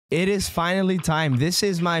It is finally time. This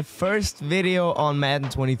is my first video on Madden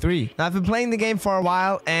 23. Now, I've been playing the game for a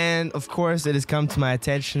while, and of course, it has come to my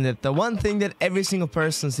attention that the one thing that every single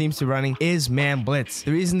person seems to be running is Man Blitz.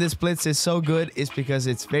 The reason this Blitz is so good is because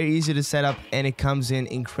it's very easy to set up, and it comes in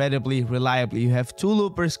incredibly reliably. You have two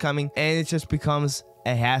loopers coming, and it just becomes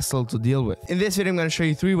a hassle to deal with. In this video, I'm going to show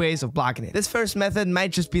you 3 ways of blocking it. This first method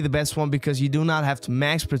might just be the best one because you do not have to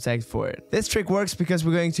max protect for it. This trick works because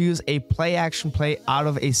we're going to use a play action play out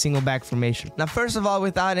of a single back formation. Now, first of all,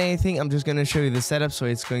 without anything, I'm just going to show you the setup. So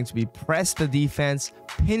it's going to be press the defense,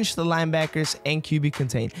 pinch the linebackers, and QB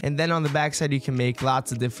contain. And then on the backside, you can make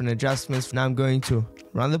lots of different adjustments. Now I'm going to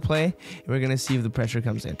run the play, and we're going to see if the pressure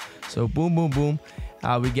comes in. So boom, boom, boom.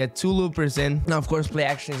 We get 2 loopers in. Now, of course, play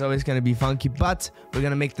action is always going to be funky, but we're going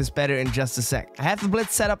to make this better in just a sec. I have the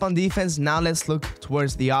blitz set up on defense. Now let's look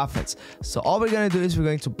towards the offense. So all we're going to do is we're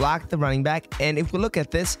going to block the running back. And if we look at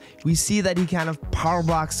this, we see that he kind of power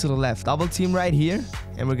blocks to the left. Double team right here,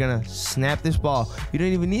 and we're going to snap this ball. You don't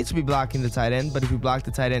even need to be blocking the tight end, but if we block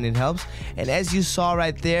the tight end, it helps. And as you saw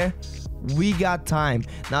right there, we got time.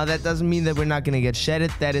 Now, that doesn't mean that we're not going to get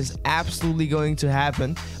shedded. That is absolutely going to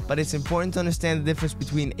happen, but it's important to understand the difference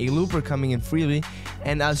between a looper coming in freely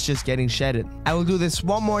and us just getting shedded. I will do this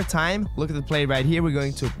one more time. Look at the play right here. We're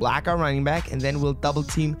going to block our running back, and then we'll double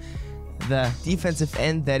team the defensive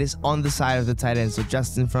end that is on the side of the tight end, so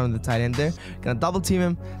just in front of the tight end there. Gonna double team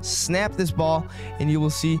him, snap this ball, and you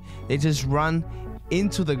will see they just run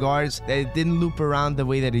into the guards, that it didn't loop around the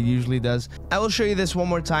way that it usually does. I will show you this one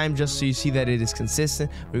more time just so you see that it is consistent.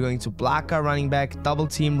 We're going to block our running back, double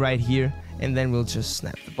team right here, and then we'll just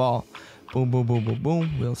snap the ball. Boom, boom, boom, boom,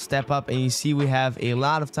 boom. We'll step up, and you see we have a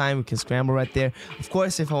lot of time. We can scramble right there. Of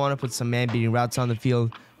course, if I want to put some man-beating routes on the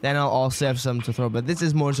field, then I'll also have something to throw, but this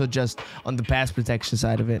is more so just on the pass protection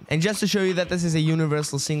side of it. And just to show you that this is a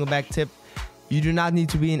universal single back tip, you do not need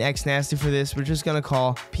to be an X-Nasty for this. We're just going to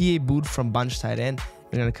call PA boot from bunch tight end.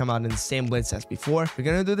 We're going to come out in the same blitz as before. We're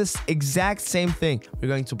going to do this exact same thing. We're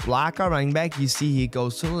going to block our running back. You see he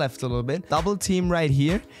goes to the left a little bit. Double team right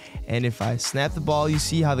here. And if I snap the ball, you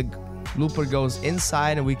see how the looper goes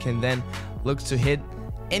inside, and we can then look to hit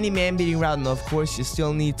any man-beating route. And of course, you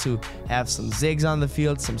still need to have some zigs on the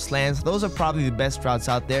field, some slants. Those are probably the best routes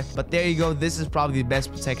out there. But there you go. This is probably the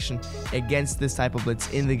best protection against this type of blitz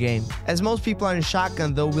in the game. As most people are in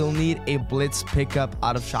shotgun, though, we'll need a blitz pickup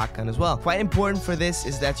out of shotgun as well. Quite important for this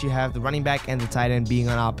is that you have the running back and the tight end being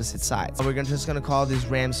on opposite sides. We're just going to call this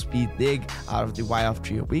Ram speed dig out of the Y off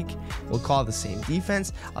trio weak. We'll call the same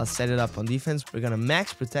defense. I'll set it up on defense. We're going to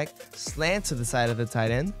max protect, slant to the side of the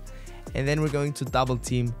tight end, and then we're going to double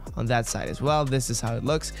team on that side as well. This is how it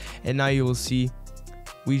looks, and now you will see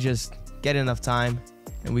we just get enough time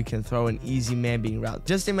and we can throw an easy man-beating route.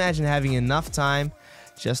 Just imagine having enough time,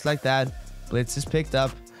 just like that. Blitz is picked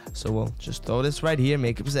up, so we'll just throw this right here,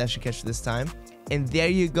 make a possession catch this time, and there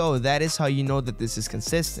you go. That is how you know that this is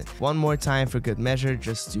consistent. One more time for good measure,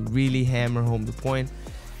 just to really hammer home the point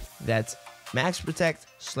that max protect,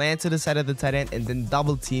 slant to the side of the tight end, and then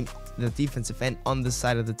double team the defensive end on the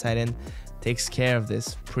side of the tight end takes care of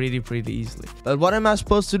this pretty easily. But what am I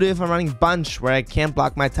supposed to do if I'm running bunch where I can't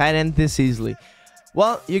block my tight end this easily?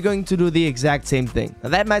 Well, you're going to do the exact same thing. Now,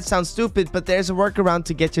 that might sound stupid, but there's a workaround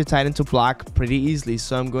to get your tight end to block pretty easily.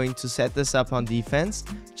 So I'm going to set this up on defense,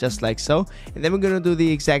 just like so. And then we're going to do the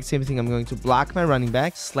exact same thing. I'm going to block my running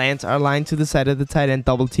back, slant our line to the side of the tight end,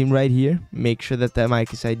 double team right here. Make sure that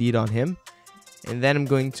mic is ID'd on him. And then I'm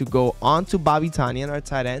going to go on to Bobby Tanyan, our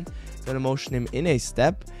tight end. Going to motion him in a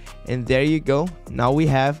step. And there you go. Now we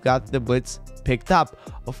have got the blitz picked up.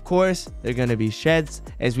 Of course, they're going to be sheds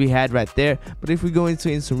as we had right there. But if we go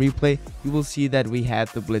into instant replay, you will see that we had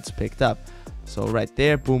the blitz picked up. So right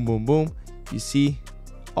there, boom, boom, boom. You see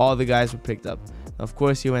all the guys were picked up. Of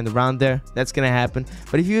course, you went around there. That's going to happen.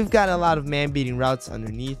 But if you've got a lot of man-beating routes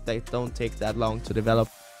underneath that don't take that long to develop,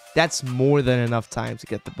 that's more than enough time to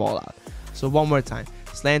get the ball out. So one more time,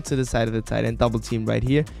 slant to the side of the tight end, double team right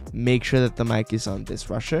here. Make sure that the mic is on this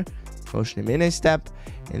rusher. Motion him in a step,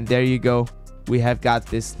 and there you go. We have got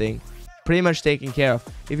this thing pretty much taken care of.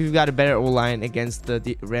 If you've got a better O-line against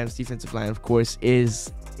the Rams defensive line, of course,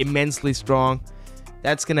 is immensely strong.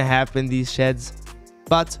 That's going to happen, these sheds.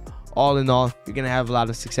 But all in all, you're going to have a lot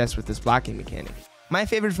of success with this blocking mechanic. My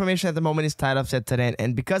favorite formation at the moment is tight offset tight end,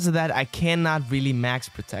 and because of that, I cannot really max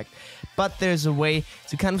protect. But there's a way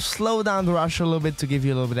to kind of slow down the rush a little bit to give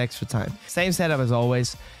you a little bit extra time. Same setup as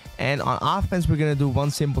always. And on offense, we're going to do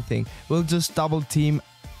one simple thing. We'll just double team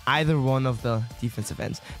either one of the defensive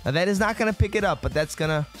ends. Now, that is not going to pick it up, but that's going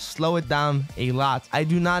to slow it down a lot. I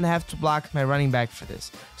do not have to block my running back for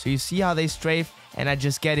this. So you see how they strafe, and I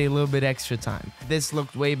just get a little bit extra time. This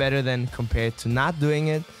looked way better than compared to not doing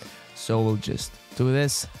it. So we'll just do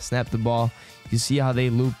this, snap the ball. You see how they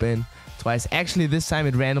loop in twice. Actually, this time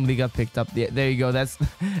it randomly got picked up. There you go. That's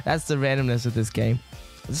the randomness of this game.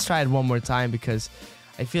 Let's try it one more time because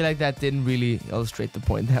I feel like that didn't really illustrate the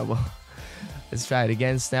point that well. Let's try it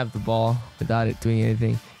again. Snap the ball without it doing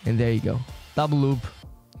anything. And there you go. Double loop.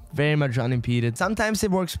 Very much unimpeded. Sometimes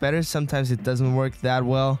it works better. Sometimes it doesn't work that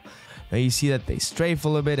well. Now you see that they strafe a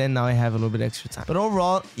little bit, and now I have a little bit extra time. But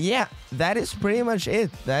overall, yeah, that is pretty much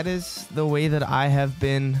it. That is the way that I have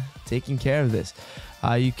been taking care of this.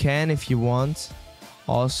 You can, if you want,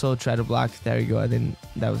 also try to block. There you go.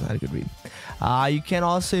 That was not a good read. You can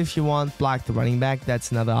also, if you want, block the running back.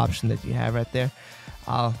 That's another option that you have right there.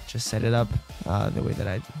 I'll just set it up the way that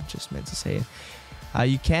I just meant to say it.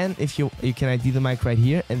 You can, if you can ID the mic right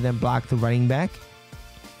here and then block the running back.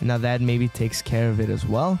 And now that maybe takes care of it as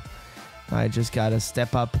well. I just gotta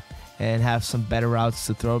step up and have some better routes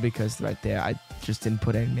to throw because right there I just didn't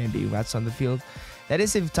put any man-beating routes on the field. That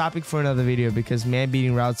is a topic for another video because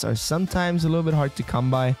man-beating routes are sometimes a little bit hard to come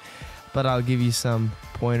by, but I'll give you some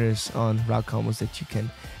pointers on route combos that you can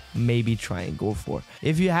maybe try and go for.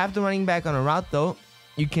 If you have the running back on a route though,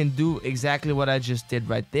 you can do exactly what I just did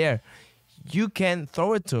right there. You can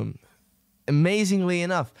throw it to him. Amazingly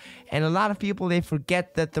enough, and a lot of people, they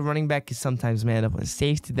forget that the running back is sometimes manned up on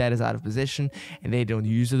safety that is out of position and they don't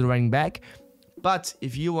use the running back. But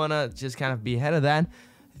if you want to just kind of be ahead of that,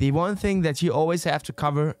 the one thing that you always have to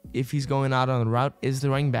cover if he's going out on the route is the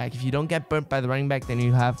running back. If you don't get burnt by the running back, then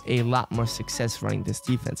you have a lot more success running this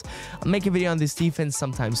defense. I'll make a video on this defense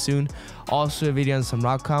sometime soon, also a video on some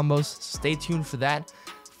route combos, so stay tuned for that.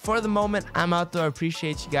 For the moment, I'm out there. I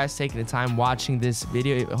appreciate you guys taking the time watching this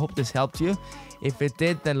video. I hope this helped you. If it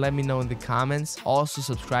did, then let me know in the comments. Also,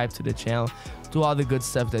 subscribe to the channel. Do all the good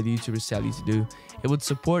stuff that YouTubers tell you to do. It would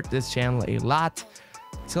support this channel a lot.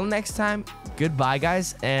 Till next time, goodbye,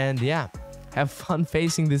 guys. And yeah, have fun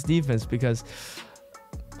facing this defense because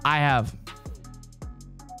I have.